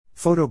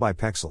Photo by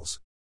Pexels.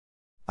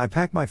 I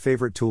pack my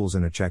favorite tools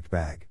in a checked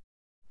bag.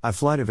 I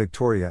fly to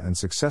Victoria and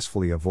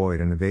successfully avoid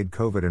and evade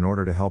COVID in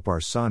order to help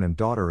our son and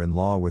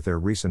daughter-in-law with their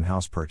recent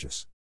house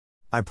purchase.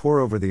 I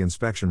pore over the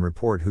inspection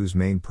report whose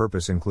main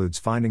purpose includes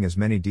finding as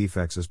many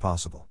defects as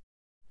possible.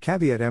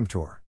 Caveat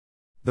emptor.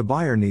 The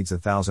buyer needs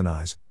 1,000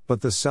 eyes,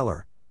 but the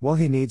seller, well,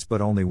 he needs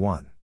but only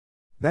one.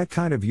 That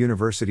kind of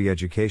university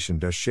education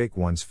does shake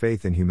one's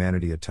faith in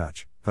humanity a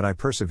touch, but I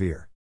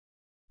persevere.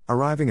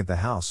 Arriving at the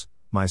house,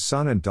 my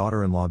son and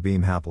daughter-in-law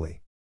beam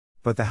happily.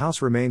 But the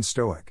house remains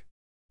stoic.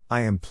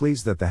 I am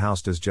pleased that the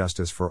house does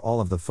justice for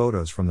all of the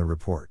photos from the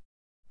report.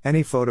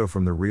 Any photo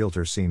from the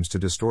realtor seems to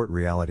distort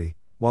reality,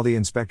 while the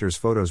inspector's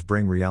photos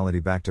bring reality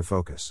back to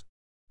focus.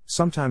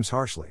 Sometimes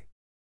harshly.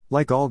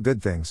 Like all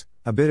good things,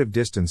 a bit of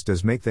distance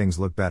does make things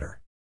look better.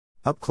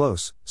 Up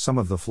close, some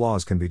of the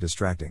flaws can be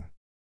distracting.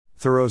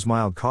 Thoreau's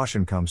mild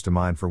caution comes to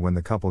mind for when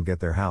the couple get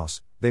their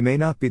house: they may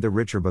not be the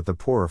richer but the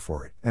poorer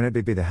for it, and it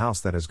may be the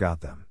house that has got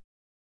them.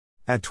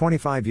 At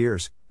 25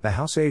 years, the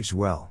house aged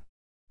well.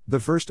 The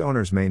first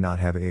owners may not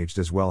have aged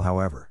as well,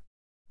 however.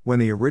 When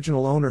the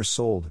original owners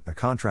sold, a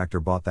contractor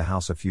bought the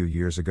house a few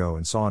years ago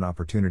and saw an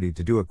opportunity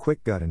to do a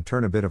quick gut and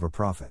turn a bit of a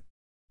profit.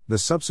 The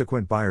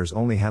subsequent buyers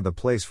only had the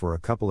place for a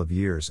couple of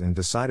years and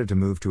decided to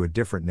move to a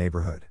different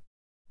neighborhood.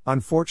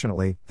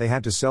 Unfortunately, they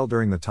had to sell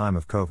during the time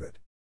of COVID.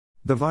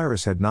 The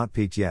virus had not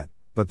peaked yet,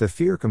 but the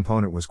fear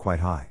component was quite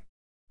high.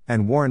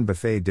 And Warren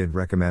Buffett did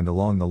recommend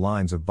along the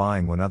lines of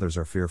buying when others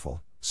are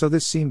fearful, so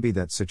this seemed to be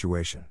that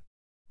situation.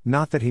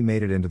 Not that he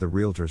made it into the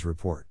realtor's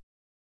report.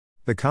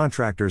 The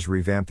contractors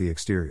revamped the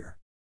exterior.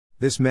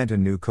 This meant a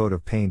new coat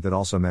of paint that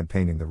also meant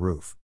painting the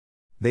roof.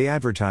 They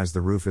advertised the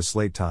roof as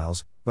slate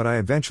tiles, but I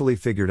eventually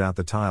figured out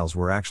the tiles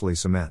were actually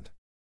cement.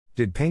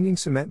 Did painting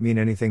cement mean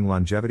anything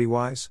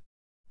longevity-wise?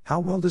 How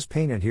well does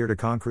paint adhere to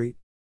concrete?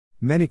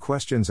 Many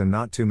questions and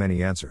not too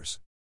many answers.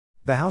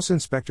 The house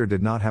inspector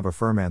did not have a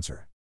firm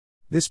answer.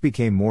 This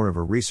became more of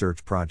a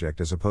research project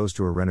as opposed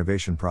to a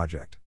renovation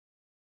project.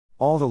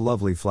 All the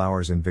lovely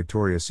flowers in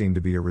Victoria seem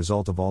to be a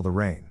result of all the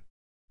rain.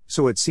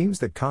 So it seems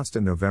that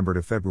constant November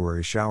to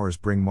February showers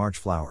bring March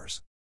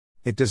flowers.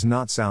 It does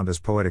not sound as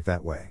poetic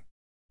that way.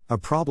 A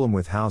problem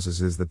with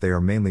houses is that they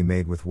are mainly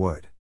made with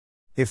wood.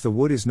 If the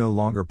wood is no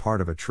longer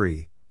part of a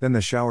tree, then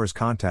the showers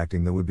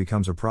contacting the wood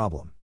becomes a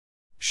problem.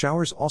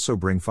 Showers also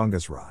bring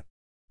fungus rot.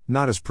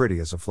 Not as pretty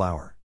as a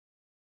flower.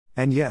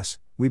 And yes,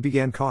 we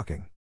began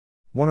caulking.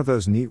 One of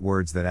those neat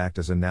words that act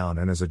as a noun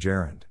and as a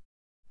gerund.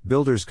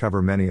 Builders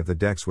cover many of the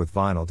decks with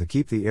vinyl to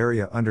keep the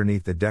area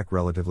underneath the deck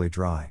relatively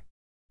dry.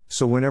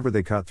 So whenever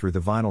they cut through the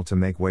vinyl to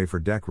make way for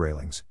deck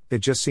railings, it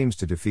just seems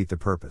to defeat the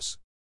purpose.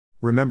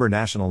 Remember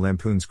National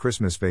Lampoon's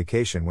Christmas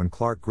Vacation when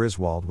Clark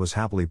Griswold was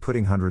happily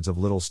putting hundreds of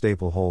little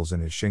staple holes in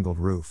his shingled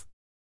roof?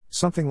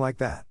 Something like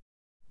that.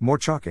 More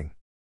caulking.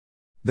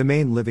 The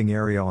main living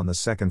area on the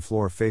second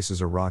floor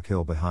faces a rock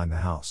hill behind the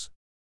house.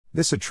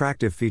 This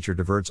attractive feature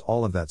diverts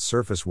all of that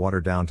surface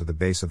water down to the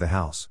base of the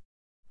house.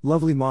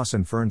 Lovely moss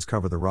and ferns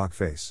cover the rock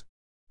face.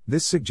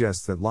 This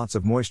suggests that lots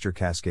of moisture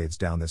cascades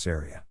down this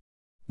area.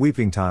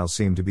 Weeping tiles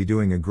seem to be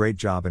doing a great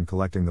job in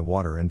collecting the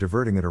water and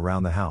diverting it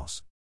around the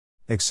house.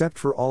 Except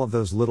for all of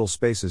those little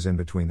spaces in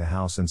between the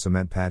house and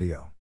cement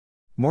patio.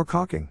 More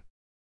caulking.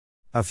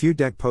 A few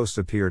deck posts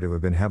appear to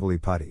have been heavily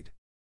puttied.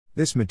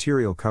 This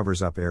material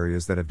covers up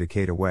areas that have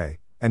decayed away,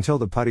 until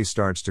the putty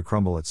starts to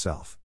crumble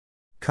itself.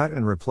 Cut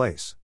and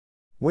replace.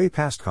 Way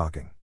past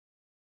caulking.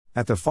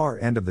 At the far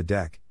end of the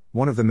deck,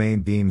 one of the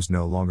main beams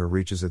no longer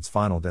reaches its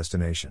final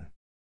destination.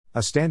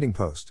 A standing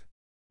post.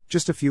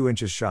 Just a few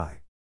inches shy.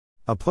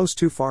 A post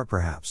too far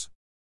perhaps.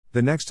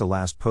 The next to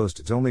last post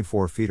is only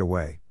 4 feet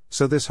away,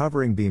 so this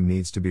hovering beam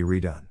needs to be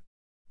redone.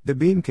 The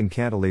beam can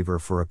cantilever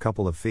for a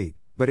couple of feet,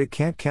 but it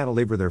can't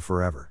cantilever there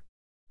forever.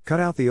 Cut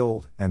out the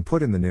old, and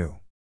put in the new.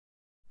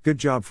 Good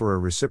job for a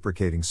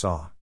reciprocating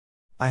saw.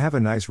 I have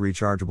a nice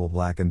rechargeable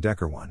Black &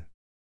 Decker one.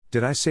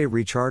 Did I say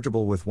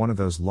rechargeable with one of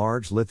those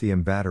large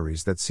lithium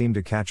batteries that seem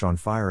to catch on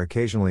fire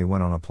occasionally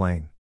when on a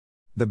plane?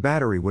 The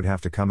battery would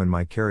have to come in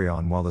my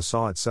carry-on while the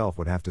saw itself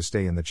would have to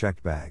stay in the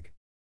checked bag.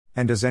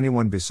 And does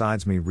anyone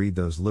besides me read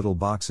those little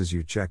boxes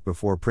you check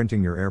before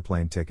printing your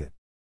airplane ticket?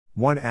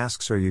 One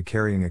asks, are you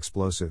carrying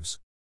explosives?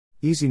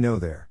 Easy no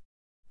there.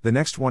 The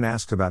next one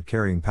asks about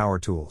carrying power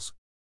tools.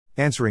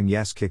 Answering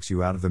yes kicks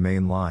you out of the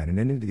main line and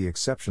into the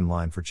exception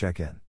line for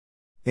check-in.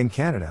 In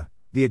Canada,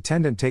 the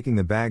attendant taking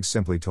the bags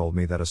simply told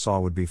me that a saw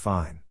would be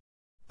fine.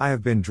 I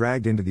have been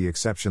dragged into the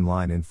exception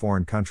line in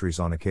foreign countries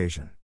on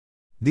occasion.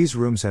 These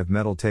rooms have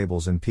metal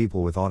tables and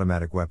people with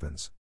automatic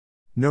weapons.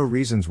 No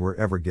reasons were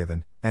ever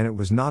given, and it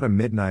was not a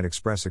Midnight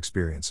Express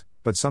experience,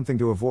 but something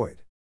to avoid.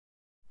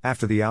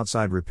 After the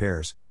outside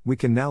repairs, we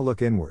can now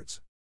look inwards.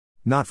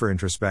 Not for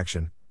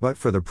introspection, but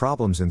for the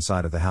problems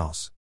inside of the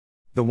house.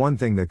 The one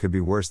thing that could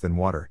be worse than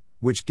water,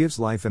 which gives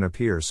life and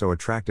appears so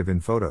attractive in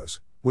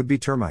photos, would be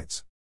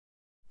termites.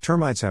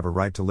 Termites have a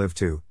right to live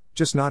too,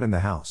 just not in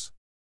the house.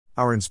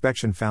 Our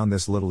inspection found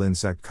this little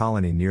insect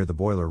colony near the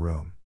boiler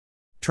room.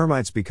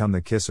 Termites become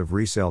the kiss of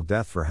resale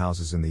death for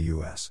houses in the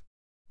US.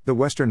 The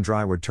western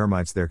drywood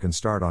termites there can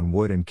start on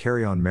wood and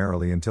carry on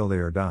merrily until they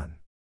are done.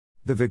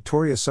 The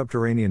Victoria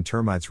subterranean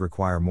termites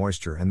require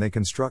moisture and they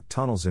construct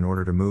tunnels in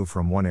order to move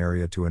from one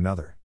area to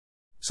another.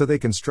 So they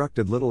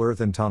constructed little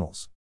earthen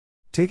tunnels.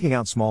 Taking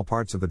out small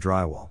parts of the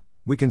drywall,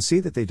 we can see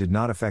that they did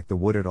not affect the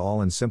wood at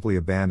all and simply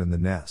abandoned the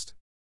nest.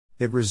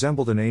 It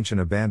resembled an ancient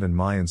abandoned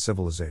Mayan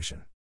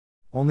civilization.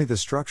 Only the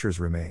structures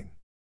remain.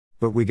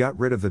 But we got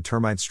rid of the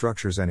termite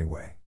structures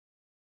anyway.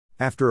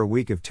 After a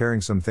week of tearing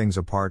some things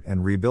apart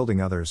and rebuilding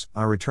others,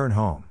 I return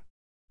home.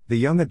 The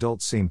young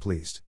adults seem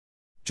pleased.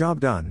 Job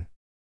done.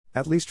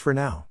 At least for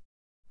now.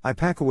 I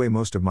pack away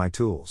most of my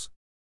tools.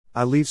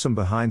 I leave some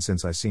behind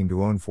since I seem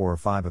to own 4 or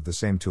 5 of the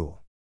same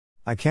tool.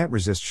 I can't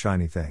resist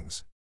shiny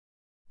things.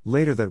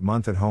 Later that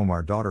month at home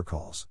our daughter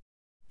calls.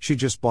 She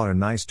just bought a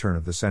nice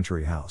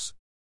turn-of-the-century house.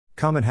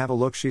 Come and have a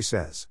look, she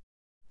says.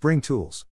 Bring tools.